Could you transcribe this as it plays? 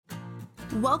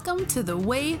Welcome to The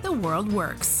Way the World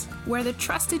Works, where the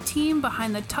trusted team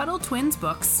behind the Tuttle Twins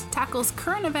books tackles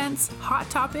current events, hot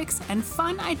topics, and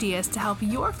fun ideas to help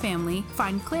your family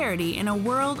find clarity in a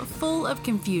world full of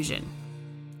confusion.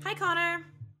 Hi, Connor.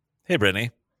 Hey,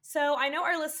 Brittany. So I know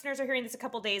our listeners are hearing this a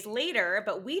couple days later,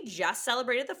 but we just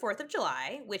celebrated the 4th of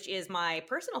July, which is my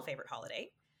personal favorite holiday.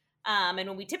 And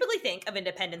when we typically think of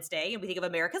Independence Day and we think of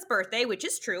America's birthday, which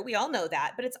is true, we all know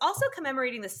that, but it's also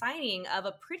commemorating the signing of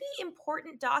a pretty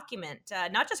important document,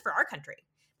 not just for our country,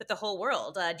 but the whole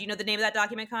world. Do you know the name of that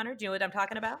document, Connor? Do you know what I'm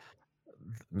talking about?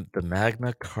 The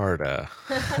Magna Carta.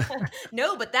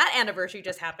 No, but that anniversary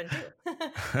just happened too.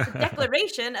 The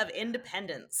Declaration of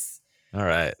Independence. All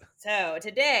right. So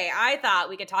today I thought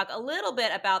we could talk a little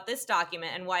bit about this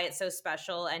document and why it's so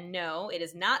special. And no, it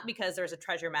is not because there's a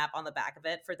treasure map on the back of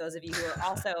it, for those of you who are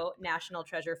also National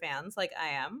Treasure fans like I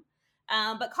am.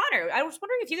 But Connor, I was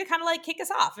wondering if you could kind of like kick us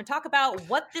off and talk about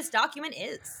what this document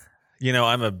is. You know,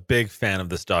 I'm a big fan of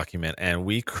this document, and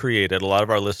we created, a lot of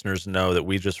our listeners know that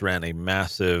we just ran a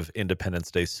massive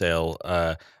Independence Day sale,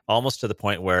 almost to the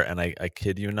point where, and I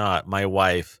kid you not, my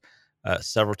wife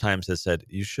several times has said,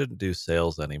 you shouldn't do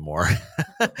sales anymore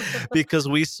because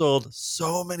we sold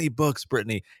so many books,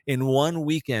 Brittany. In one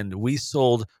weekend, we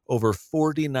sold over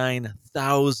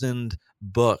 49,000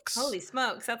 books. Holy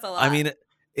smokes, that's a lot. I mean,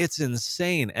 it's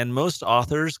insane. And most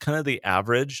authors, kind of the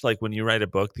average, like when you write a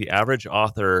book, the average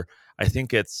author, I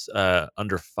think it's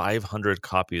under 500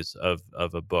 copies of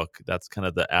a book. That's kind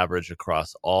of the average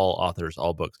across all authors,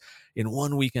 all books. In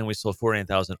one weekend, we sold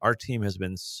 49,000. Our team has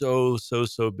been so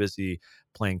busy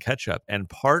playing catch up. And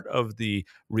part of the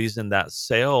reason that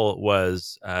sale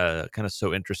was kind of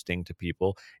so interesting to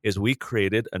people is we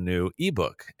created a new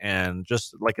ebook, and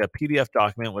just like a PDF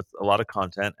document with a lot of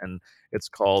content. And it's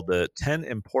called the 10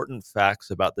 Important Facts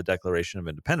About the Declaration of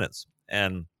Independence.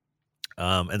 And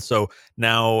so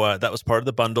now that was part of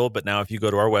the bundle, but now if you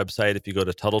go to our website, if you go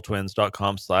to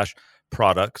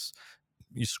TuttleTwins.com/products,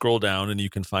 you scroll down and you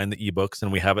can find the ebooks,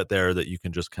 and we have it there that you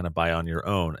can just kind of buy on your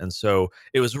own. And so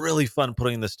it was really fun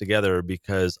putting this together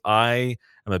because I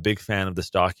am a big fan of this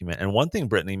document. And one thing,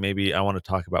 Brittany, maybe I want to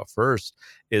talk about first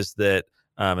is that,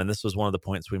 and this was one of the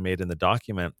points we made in the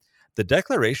document, the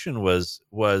Declaration was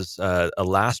a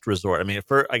last resort. I mean,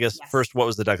 first, what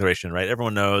was the Declaration, right?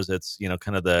 Everyone knows it's,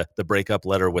 kind of the breakup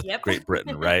letter with Great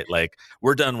Britain, right? Like,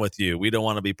 we're done with you. We don't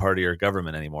want to be part of your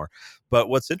government anymore. But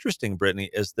what's interesting, Brittany,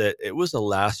 is that it was a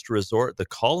last resort. The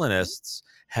colonists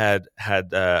had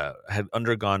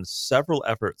undergone several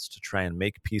efforts to try and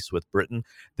make peace with Britain.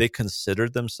 They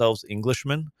considered themselves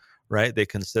Englishmen, right? They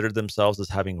considered themselves as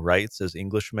having rights as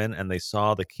Englishmen, and they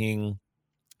saw the king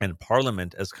and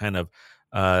Parliament as kind of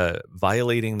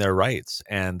violating their rights.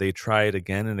 And they tried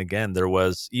again and again. There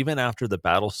was, even after the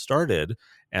battle started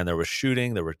and there was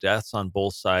shooting, there were deaths on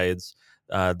both sides,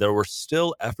 there were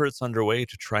still efforts underway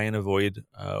to try and avoid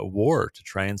war, to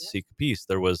try and seek peace.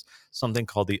 There was something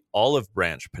called the Olive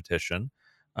Branch Petition.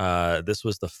 This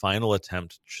was the final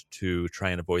attempt to try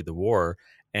and avoid the war.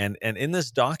 And in this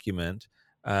document,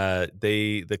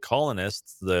 the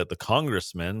colonists, the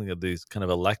congressmen, these kind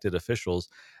of elected officials,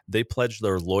 they pledged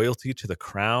their loyalty to the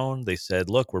crown. They said,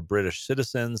 look, we're British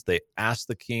citizens. They asked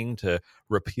the king to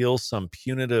repeal some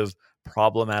punitive,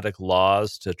 problematic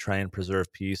laws to try and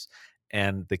preserve peace.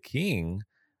 And the king,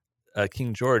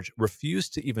 King George,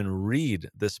 refused to even read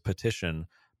this petition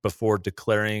before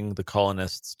declaring the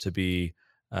colonists to be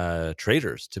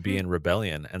traitors, to be in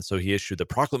rebellion. And so he issued the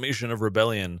Proclamation of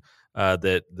Rebellion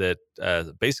that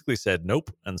basically said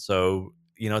nope. And so,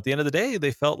 at the end of the day, they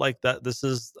felt like that this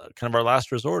is kind of our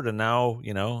last resort, and now,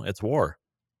 it's war.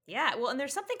 Yeah, well, and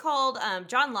there's something called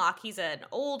John Locke. He's an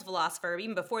old philosopher,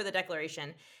 even before the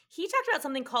Declaration. He talked about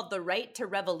something called the right to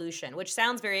revolution, which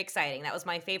sounds very exciting. That was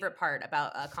my favorite part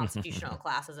about a constitutional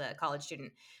class as a college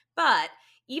student. But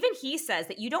even he says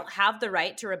that you don't have the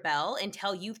right to rebel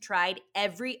until you've tried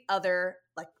every other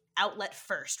outlet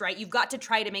first, right? You've got to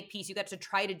try to make peace. You got to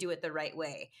try to do it the right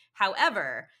way.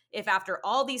 However, if after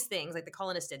all these things, like the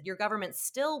colonists did, your government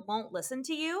still won't listen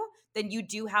to you, then you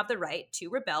do have the right to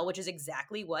rebel, which is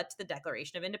exactly what the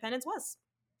Declaration of Independence was.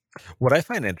 What I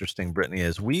find interesting, Brittany,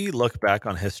 is we look back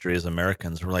on history as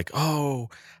Americans. We're like, oh,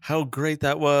 how great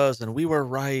that was. And we were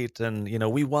right. And,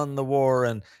 we won the war,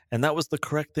 and that was the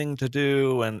correct thing to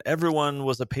do. And everyone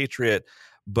was a patriot.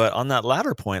 But on that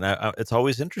latter point, it's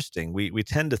always interesting. We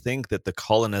tend to think that the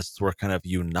colonists were kind of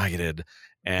united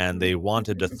and they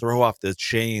wanted to throw off the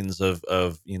chains of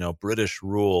British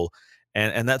rule.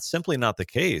 And that's simply not the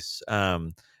case.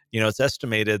 It's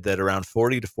estimated that around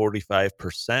 40 to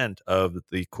 45% of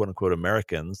the quote unquote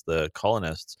Americans, the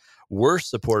colonists, were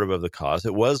supportive of the cause.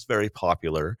 It was very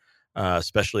popular.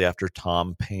 especially after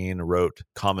Tom Paine wrote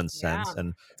Common Sense. Yeah,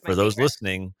 And it's my for those favorite.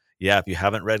 listening, yeah, if you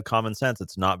haven't read Common Sense,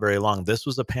 it's not very long. This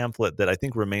was a pamphlet that I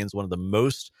think remains one of the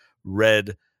most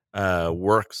read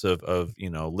works of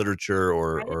literature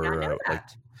I did not know like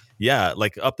that. yeah,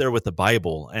 like up there with the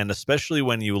Bible. And especially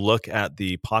when you look at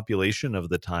the population of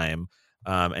the time,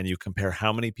 and you compare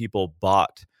how many people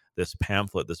bought this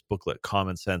pamphlet, this booklet,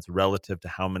 Common Sense, relative to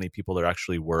how many people there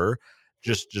actually were,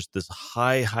 just this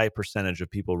high percentage of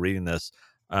people reading this.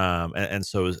 And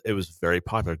so it was very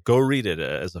popular. Go read it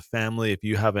as a family if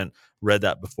you haven't read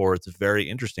that before. It's very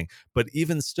interesting. But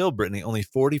even still, Brittany, only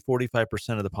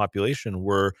 45% of the population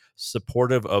were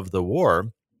supportive of the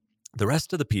war. The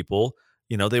rest of the people,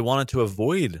 they wanted to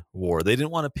avoid war. They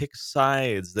didn't want to pick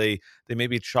sides. They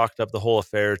maybe chalked up the whole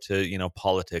affair to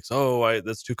politics. Oh,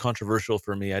 that's too controversial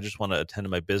for me. I just want to attend to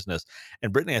my business.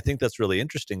 And Brittany, I think that's really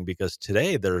interesting because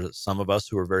today there's some of us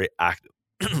who are very active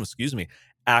excuse me,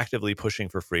 actively pushing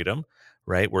for freedom,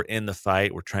 right? We're in the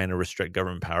fight. We're trying to restrict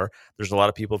government power. There's a lot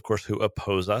of people, of course, who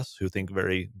oppose us, who think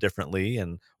very differently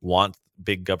and want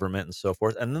big government and so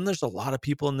forth. And then there's a lot of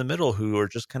people in the middle who are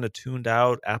just kind of tuned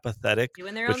out, apathetic,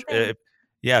 Doing their own which, thing.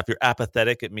 yeah, if you're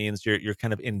apathetic, it means you're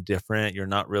kind of indifferent. You're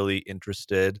not really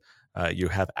interested. You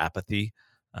have apathy.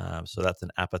 So that's an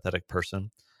apathetic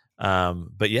person.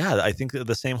 But yeah, I think that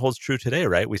the same holds true today,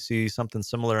 right? We see something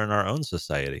similar in our own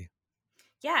society.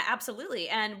 Yeah, absolutely.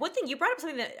 And one thing you brought up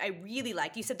something that I really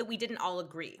liked. You said that we didn't all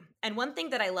agree. And one thing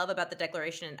that I love about the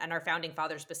Declaration and our founding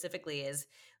fathers specifically is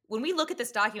when we look at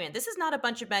this document, this is not a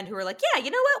bunch of men who are like, yeah, you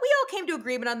know what? We all came to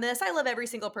agreement on this. I love every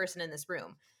single person in this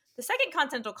room. The Second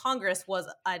Continental Congress was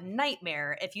a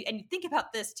nightmare. And you think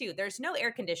about this too, there's no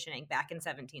air conditioning back in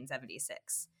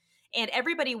 1776. And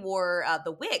everybody wore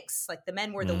the wigs, like the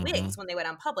men wore the Mm-hmm. wigs when they went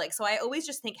on public. So I always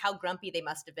just think how grumpy they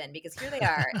must have been because here they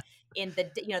are in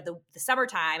the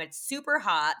summertime. It's super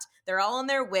hot. They're all in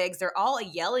their wigs. They're all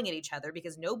yelling at each other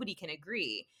because nobody can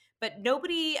agree. But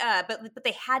nobody, but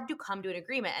they had to come to an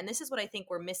agreement, and this is what I think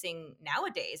we're missing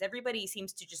nowadays. Everybody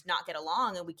seems to just not get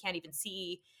along, and we can't even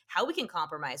see how we can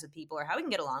compromise with people or how we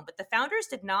can get along. But the founders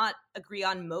did not agree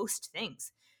on most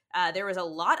things. There was a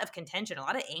lot of contention, a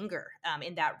lot of anger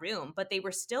in that room, but they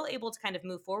were still able to kind of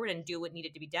move forward and do what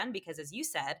needed to be done because, as you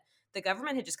said, the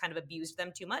government had just kind of abused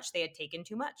them too much. They had taken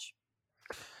too much.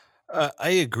 I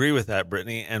agree with that,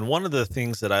 Brittany. And one of the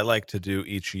things that I like to do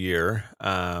each year,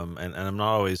 and I'm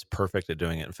not always perfect at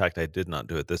doing it. In fact, I did not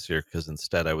do it this year because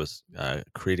instead I was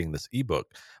creating this ebook.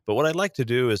 But what I'd like to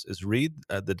do is read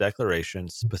the Declaration,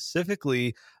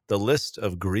 specifically the list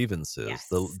of grievances,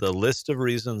 the Yes. the list of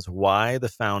reasons why the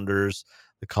founders,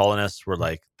 the colonists, were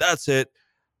like, "That's it.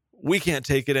 We can't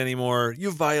take it anymore.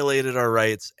 You violated our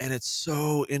rights." And it's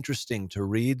so interesting to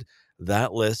read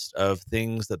that list of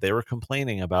things that they were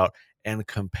complaining about and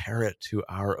compare it to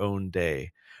our own day,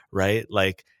 right?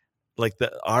 Like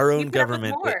our We own put up with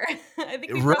government. more. I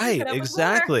think we probably Right, put up with more.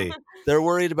 exactly. They're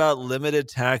worried about limited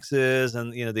taxes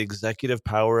and the executive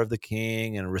power of the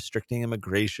king and restricting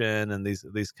immigration and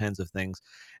these kinds of things.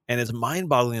 And it's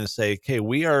mind-boggling to say, okay,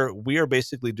 we are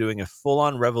basically doing a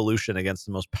full-on revolution against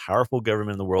the most powerful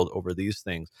government in the world over these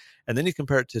things. And then you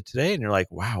compare it to today and you're like,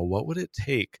 wow, what would it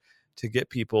take to get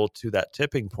people to that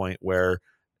tipping point where,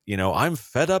 I'm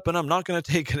fed up and I'm not going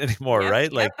to take it anymore, Yep,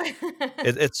 right? Like yep.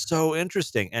 it's so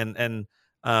interesting. And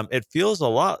it feels a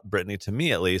lot, Brittany, to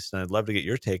me at least, and I'd love to get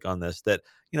your take on this, that,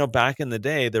 back in the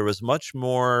day, there was much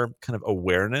more kind of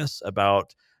awareness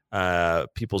about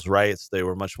people's rights. They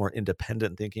were much more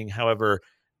independent thinking. However,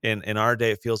 in our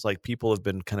day, it feels like people have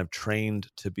been kind of trained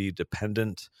to be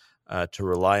dependent, to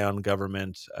rely on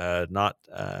government, not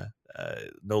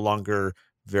no longer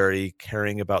very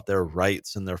caring about their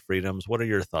rights and their freedoms. What are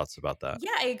your thoughts about that?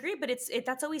 Yeah, I agree, but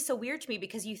that's always so weird to me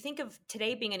because you think of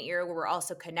today being an era where we're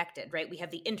also connected, right? We have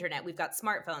the internet, we've got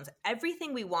smartphones.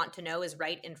 Everything we want to know is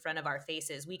right in front of our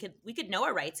faces. We could know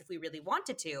our rights if we really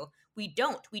wanted to. We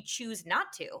don't. We choose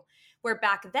not to. Where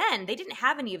back then they didn't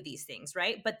have any of these things,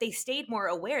 right? But they stayed more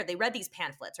aware. They read these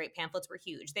pamphlets, right? Pamphlets were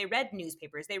huge. They read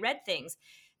newspapers, they read things.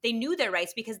 They knew their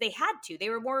rights because they had to. They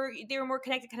were more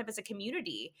connected kind of as a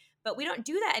community. But we don't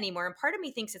do that anymore. And part of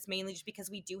me thinks it's mainly just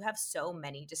because we do have so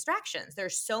many distractions.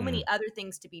 There's so many other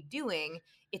things to be doing.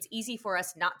 It's easy for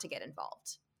us not to get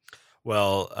involved.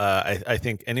 Well, I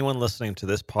think anyone listening to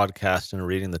this podcast and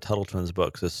reading the Tuttle Twins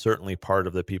books is certainly part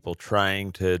of the people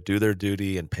trying to do their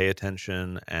duty and pay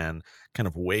attention and kind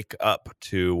of wake up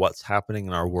to what's happening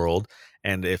in our world.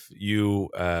 And if you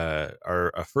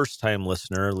are a first-time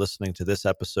listener listening to this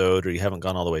episode, or you haven't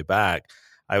gone all the way back,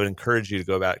 I would encourage you to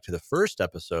go back to the first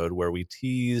episode where we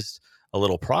teased a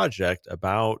little project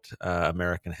about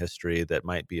American history that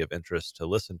might be of interest to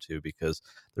listen to, because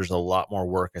there's a lot more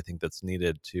work I think that's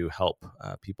needed to help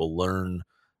people learn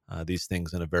these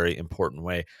things in a very important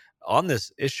way. On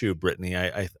this issue, Brittany,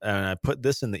 and I put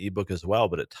this in the ebook as well,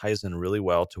 but it ties in really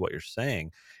well to what you're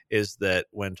saying, is that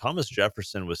when Thomas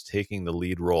Jefferson was taking the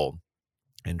lead role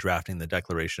in drafting the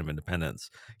Declaration of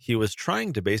Independence, he was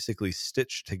trying to basically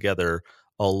stitch together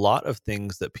a lot of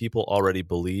things that people already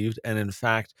believed. And in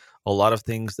fact, a lot of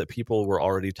things that people were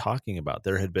already talking about.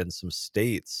 There had been some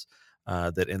states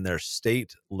that in their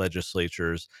state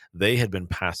legislatures, they had been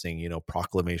passing,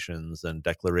 proclamations and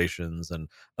declarations and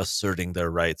asserting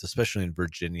their rights, especially in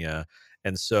Virginia.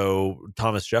 And so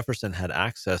Thomas Jefferson had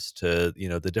access to,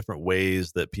 the different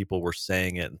ways that people were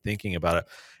saying it and thinking about it.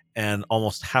 And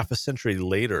almost half a century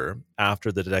later,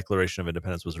 after the Declaration of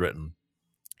Independence was written,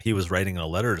 he was writing a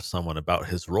letter to someone about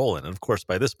his role in it. And of course,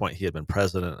 by this point, he had been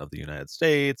president of the United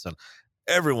States, and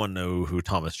everyone knew who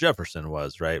Thomas Jefferson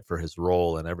was, right, for his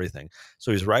role and everything.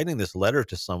 So he's writing this letter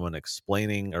to someone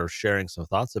explaining or sharing some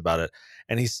thoughts about it.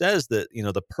 And he says that,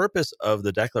 the purpose of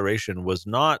the Declaration was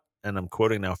not, and I'm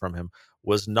quoting now from him,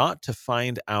 was not to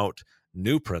find out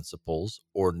new principles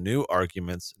or new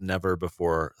arguments never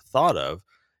before thought of.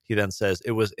 He then says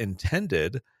it was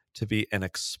intended to be an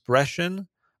expression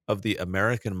of the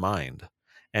American mind,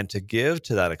 and to give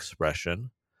to that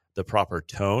expression the proper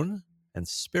tone and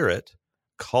spirit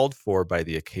called for by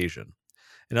the occasion.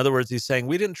 In other words, he's saying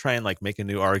we didn't try and make a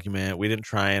new argument. We didn't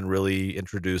try and really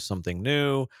introduce something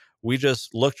new. We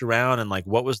just looked around and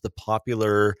what was the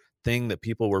popular thing that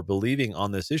people were believing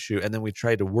on this issue, and then we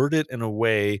tried to word it in a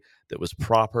way that was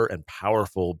proper and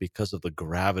powerful because of the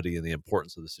gravity and the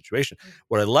importance of the situation.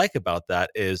 What I like about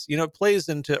that is, it plays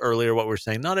into earlier what we're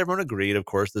saying. Not everyone agreed, of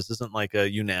course. This isn't like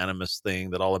a unanimous thing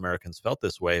that all Americans felt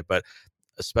this way, but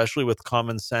especially with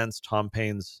Common Sense, Tom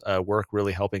Paine's work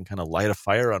really helping kind of light a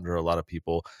fire under a lot of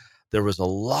people. There was a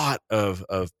lot of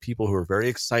people who were very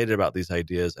excited about these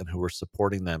ideas and who were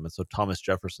supporting them. And so Thomas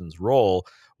Jefferson's role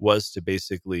was to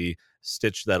basically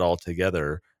stitch that all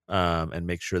together and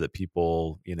make sure that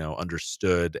people,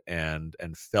 understood and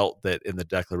felt that in the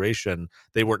Declaration,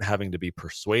 they weren't having to be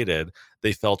persuaded.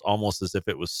 They felt almost as if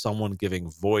it was someone giving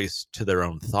voice to their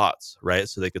own thoughts, right?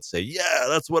 So they could say, yeah,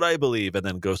 that's what I believe, and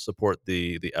then go support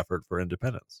the effort for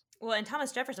independence. Well, and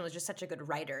Thomas Jefferson was just such a good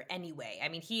writer anyway. I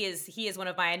mean, he is one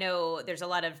of my, I know there's a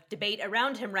lot of debate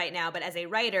around him right now, but as a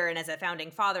writer and as a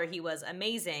founding father, he was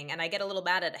amazing. And I get a little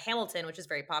mad at Hamilton, which is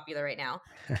very popular right now,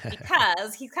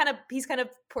 because he's kind of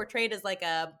portrayed as like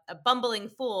a bumbling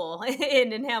fool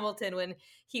in Hamilton, when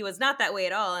he was not that way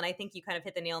at all. And I think you kind of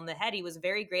hit the nail on the head. He was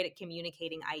very great at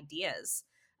communicating ideas.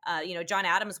 John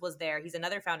Adams was there. He's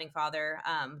another founding father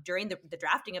during the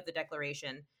drafting of the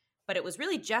Declaration. But it was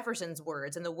really Jefferson's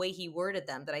words and the way he worded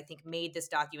them that I think made this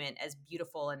document as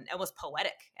beautiful and almost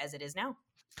poetic as it is now.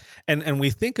 And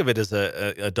we think of it as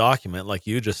a document, like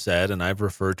you just said, and I've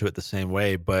referred to it the same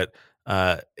way. But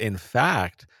in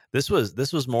fact, this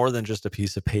was more than just a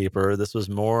piece of paper. This was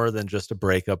more than just a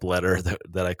breakup letter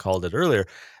that I called it earlier.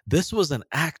 This was an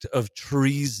act of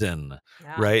treason,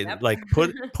 right? Yep. Like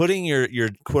putting your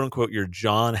quote unquote your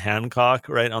John Hancock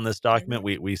right on this document.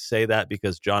 Mm-hmm. We say that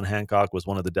because John Hancock was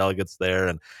one of the delegates there,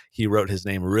 and he wrote his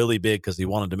name really big because he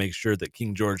wanted to make sure that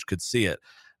King George could see it.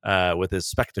 With his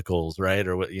spectacles, right?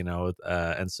 Or what,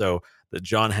 and so that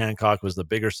John Hancock was the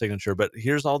bigger signature. But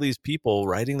here's all these people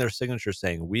writing their signature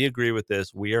saying, we agree with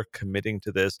this. We are committing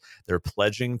to this. They're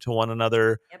pledging to one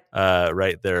another, Yep.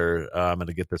 Right? They're, I'm going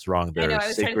to get this wrong. They're I know, I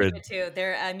was sacred. trying to think of it too.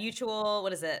 They're mutual,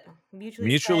 what is it?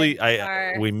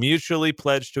 We mutually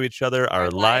pledge to each other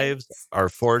our lives, our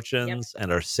fortunes,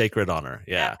 and our sacred honor.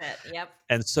 Yeah. That's it. Yep.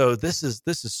 And so this is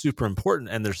super important.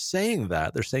 And they're saying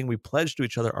we pledge to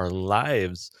each other our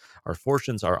lives, our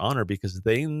fortunes, our honor, because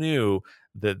they knew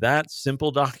that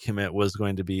simple document was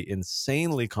going to be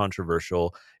insanely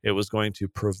controversial. It was going to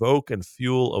provoke and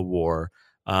fuel a war.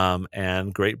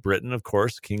 And Great Britain, of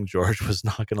course, King George was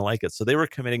not going to like it. So they were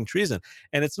committing treason.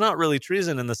 And it's not really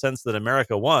treason in the sense that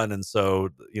America won. And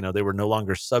so, they were no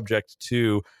longer subject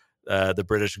to the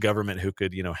British government, who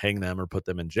could, hang them or put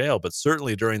them in jail. But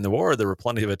certainly during the war, there were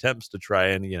plenty of attempts to try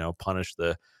and, punish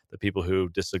the people who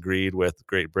disagreed with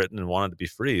Great Britain and wanted to be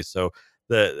free. So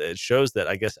it shows that,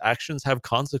 I guess, actions have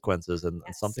consequences, and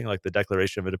something like the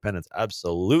Declaration of Independence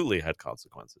absolutely had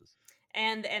consequences.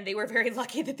 And they were very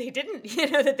lucky that they didn't,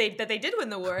 that they did win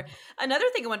the war. Another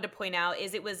thing I wanted to point out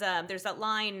is it was there's that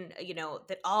line,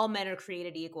 that all men are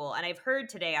created equal. And I've heard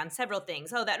today on several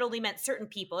things, that only meant certain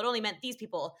people. It only meant these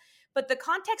people. But the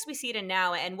context we see it in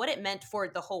now and what it meant for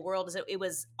the whole world is that it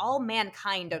was all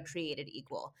mankind are created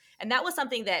equal. And that was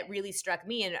something that really struck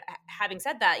me. And having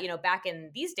said that, back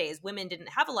in these days, women didn't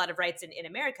have a lot of rights in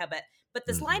America, but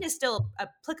this line is still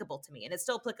applicable to me, and it's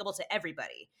still applicable to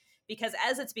everybody. Because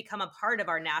as it's become a part of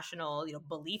our national,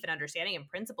 belief and understanding and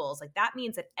principles, like that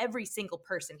means that every single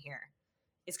person here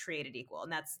is created equal.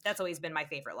 And that's always been my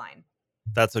favorite line.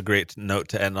 That's a great note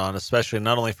to end on, especially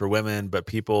not only for women, but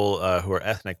people who are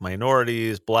ethnic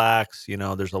minorities, blacks.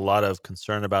 There's a lot of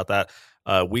concern about that.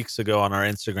 Weeks ago on our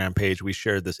Instagram page, we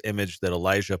shared this image that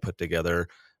Elijah put together,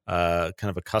 kind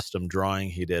of a custom drawing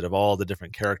he did of all the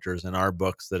different characters in our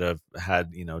books that have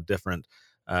had, different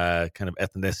kind of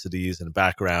ethnicities and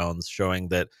backgrounds, showing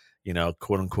that,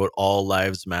 quote unquote, all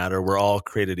lives matter. We're all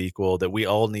created equal, that we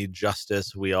all need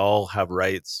justice. We all have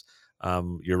rights.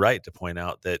 You're right to point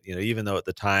out that, even though at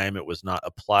the time it was not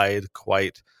applied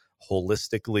quite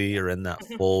holistically or in that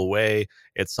full way,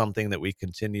 it's something that we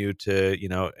continue to,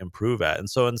 improve at. And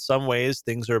so in some ways,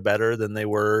 things are better than they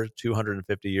were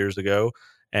 250 years ago.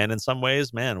 And in some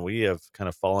ways, man, we have kind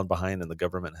of fallen behind and the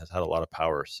government has had a lot of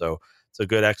power. So it's a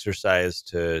good exercise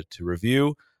to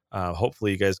review.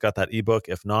 Hopefully you guys got that ebook.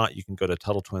 If not, you can go to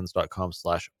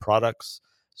TuttleTwins.com/products,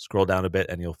 scroll down a bit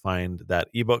and you'll find that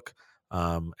ebook.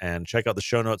 And check out the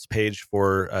show notes page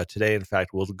for today. In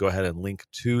fact, we'll go ahead and link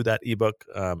to that ebook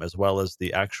as well as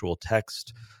the actual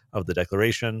text of the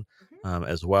Declaration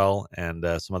as well, and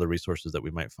some other resources that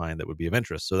we might find that would be of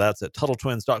interest. So that's at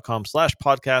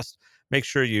TuttleTwins.com/podcast. Make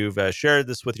sure you've shared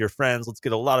this with your friends. Let's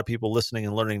get a lot of people listening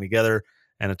and learning together.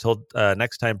 And until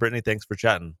next time, Brittany, thanks for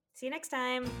chatting. See you next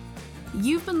time.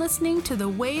 You've been listening to The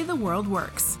Way the World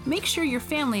Works. Make sure your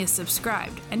family is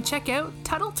subscribed and check out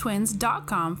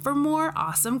TuttleTwins.com for more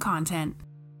awesome content.